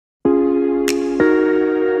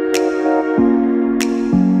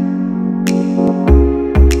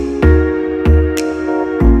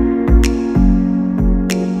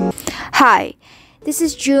Hi, this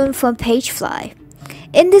is June from Pagefly.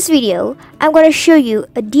 In this video, I'm going to show you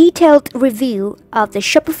a detailed review of the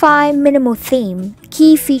Shopify Minimal theme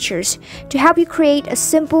key features to help you create a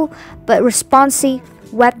simple but responsive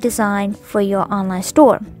web design for your online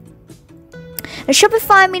store. The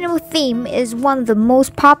Shopify Minimal theme is one of the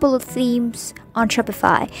most popular themes on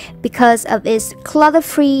Shopify because of its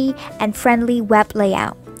clutter-free and friendly web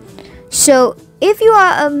layout. So, if you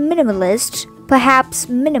are a minimalist, perhaps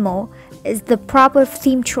Minimal is the proper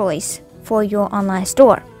theme choice for your online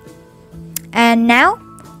store. And now,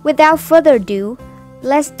 without further ado,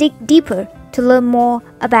 let's dig deeper to learn more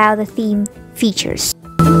about the theme features.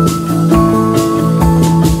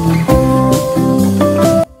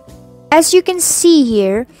 As you can see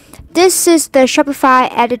here, this is the Shopify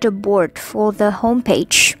editor board for the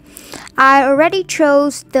homepage. I already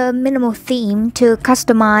chose the Minimal theme to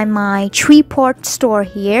customize my three-port store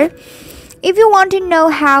here. If you want to know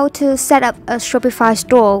how to set up a Shopify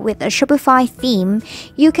store with a Shopify theme,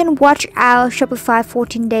 you can watch our Shopify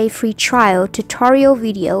 14-day free trial tutorial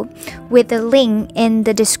video with the link in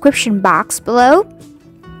the description box below.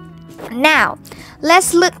 Now,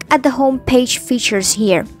 let's look at the homepage features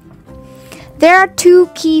here. There are two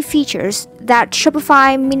key features that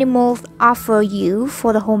Shopify Minimal offer you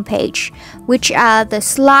for the homepage, which are the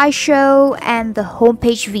slideshow and the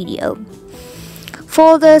homepage video.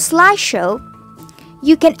 For the slideshow,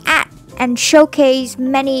 you can add and showcase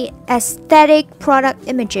many aesthetic product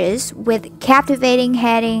images with captivating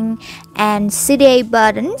heading and CTA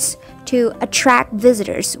buttons to attract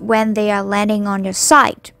visitors when they are landing on your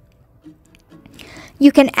site.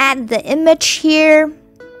 You can add the image here,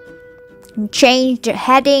 change the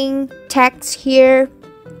heading text here,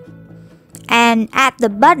 and add the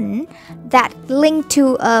button that link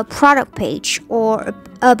to a product page or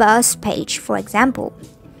a bus page, for example.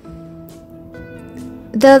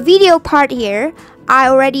 The video part here, I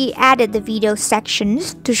already added the video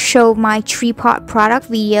sections to show my three-part product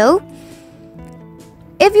video.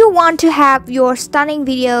 If you want to have your stunning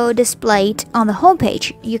video displayed on the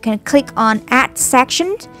homepage, you can click on Add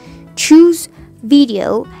Section, choose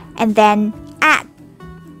Video, and then Add.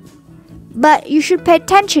 But you should pay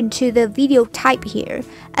attention to the video type here.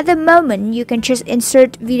 At the moment, you can just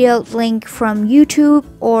insert video link from YouTube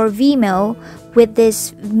or Vimeo with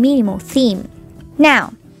this Minimal theme.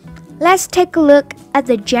 Now, let's take a look at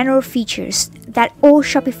the general features that all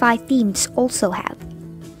Shopify themes also have.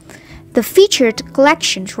 The featured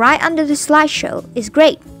collections right under the slideshow is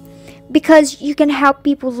great because you can help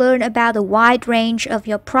people learn about a wide range of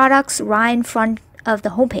your products right in front of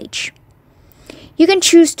the homepage. You can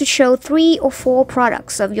choose to show 3 or 4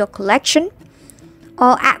 products of your collection,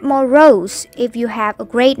 or add more rows if you have a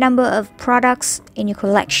great number of products in your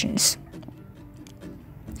collections.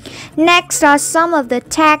 Next are some of the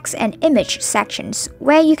text and image sections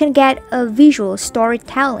where you can get a visual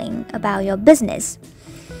storytelling about your business.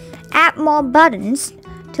 Add more buttons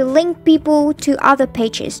to link people to other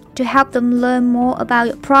pages to help them learn more about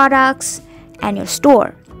your products and your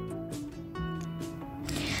store.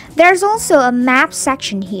 There's also a map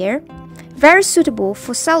section here, very suitable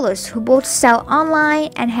for sellers who both sell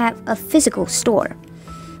online and have a physical store.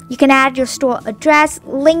 You can add your store address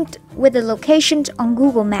linked with the locations on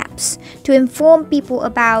Google Maps to inform people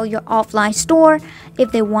about your offline store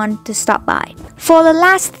if they want to stop by. For the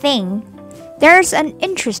last thing, there's an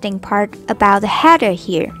interesting part about the header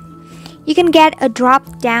here. You can get a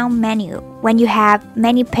drop-down menu when you have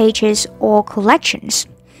many pages or collections.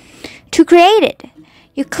 To create it,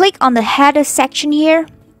 you click on the header section here,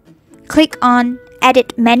 click on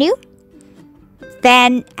Edit Menu,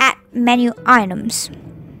 then Add Menu Items.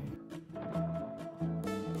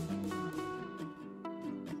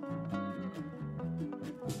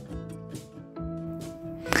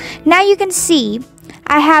 Now you can see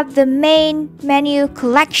I have the main menu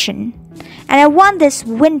collection, and I want this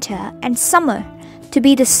winter and summer to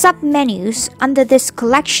be the sub-menus under this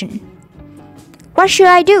collection. What should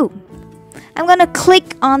I do? I'm gonna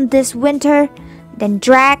click on this winter, then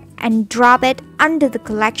drag and drop it under the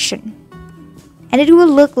collection, and it will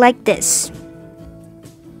look like this.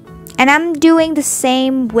 And I'm doing the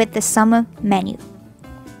same with the summer menu.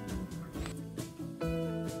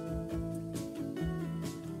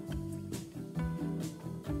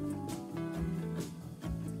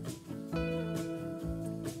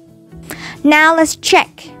 Now let's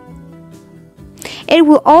check. It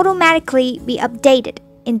will automatically be updated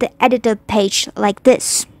in the editor page like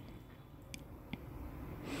this.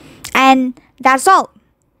 And that's all.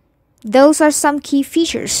 Those are some key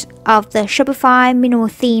features of the Shopify Minimal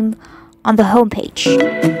theme on the homepage.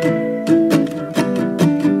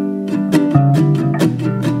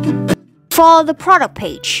 For the product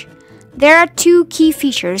page, there are two key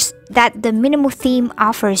features that the Minimal theme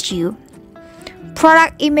offers you: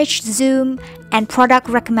 product image zoom and product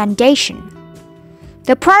recommendation.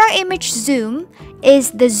 The product image zoom is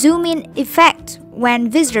the zoom in effect when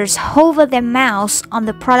visitors hover their mouse on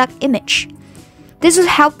the product image. This will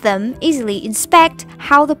help them easily inspect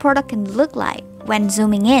how the product can look like when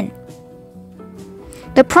zooming in.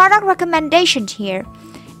 The product recommendation here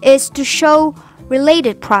is to show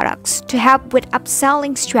related products to help with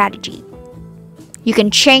upselling strategy. You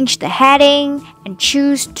can change the heading and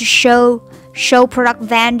choose to show product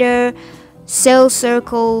vendor, sales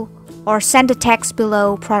circle, or center text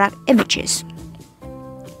below product images.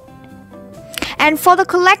 And for the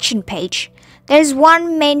collection page, there is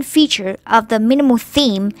one main feature of the Minimal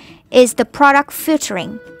theme is the product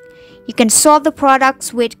filtering. You can sort the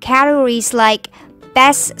products with categories like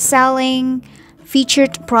best selling,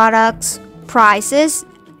 featured products, prices,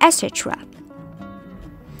 etc.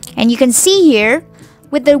 And you can see here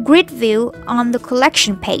with the grid view on the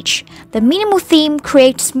collection page, the Minimal theme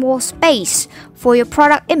creates more space for your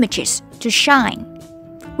product images to shine,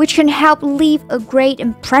 which can help leave a great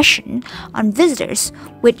impression on visitors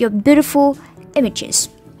with your beautiful images.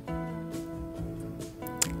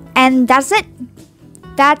 And that's it.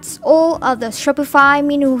 That's all of the Shopify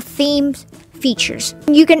Minimal theme features.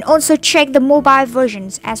 You can also check the mobile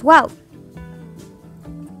versions as well.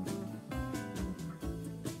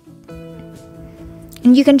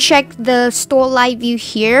 And you can check the store live view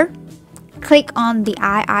here. Click on the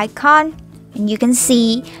eye icon and you can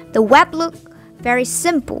see the web look very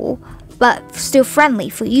simple but still friendly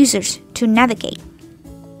for users to navigate.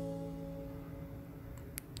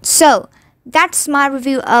 So that's my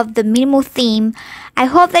review of the Minimal theme. I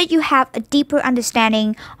hope that you have a deeper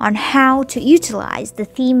understanding on how to utilize the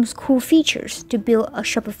theme's cool features to build a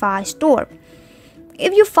Shopify store.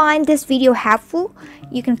 If you find this video helpful,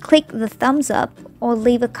 you can click the thumbs up or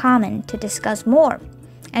leave a comment to discuss more.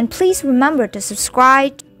 And please remember to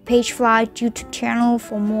subscribe to Pagefly YouTube channel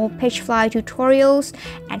for more Pagefly tutorials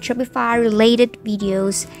and Shopify related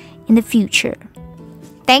videos in the future.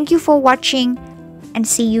 Thank you for watching and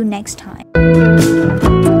see you next time.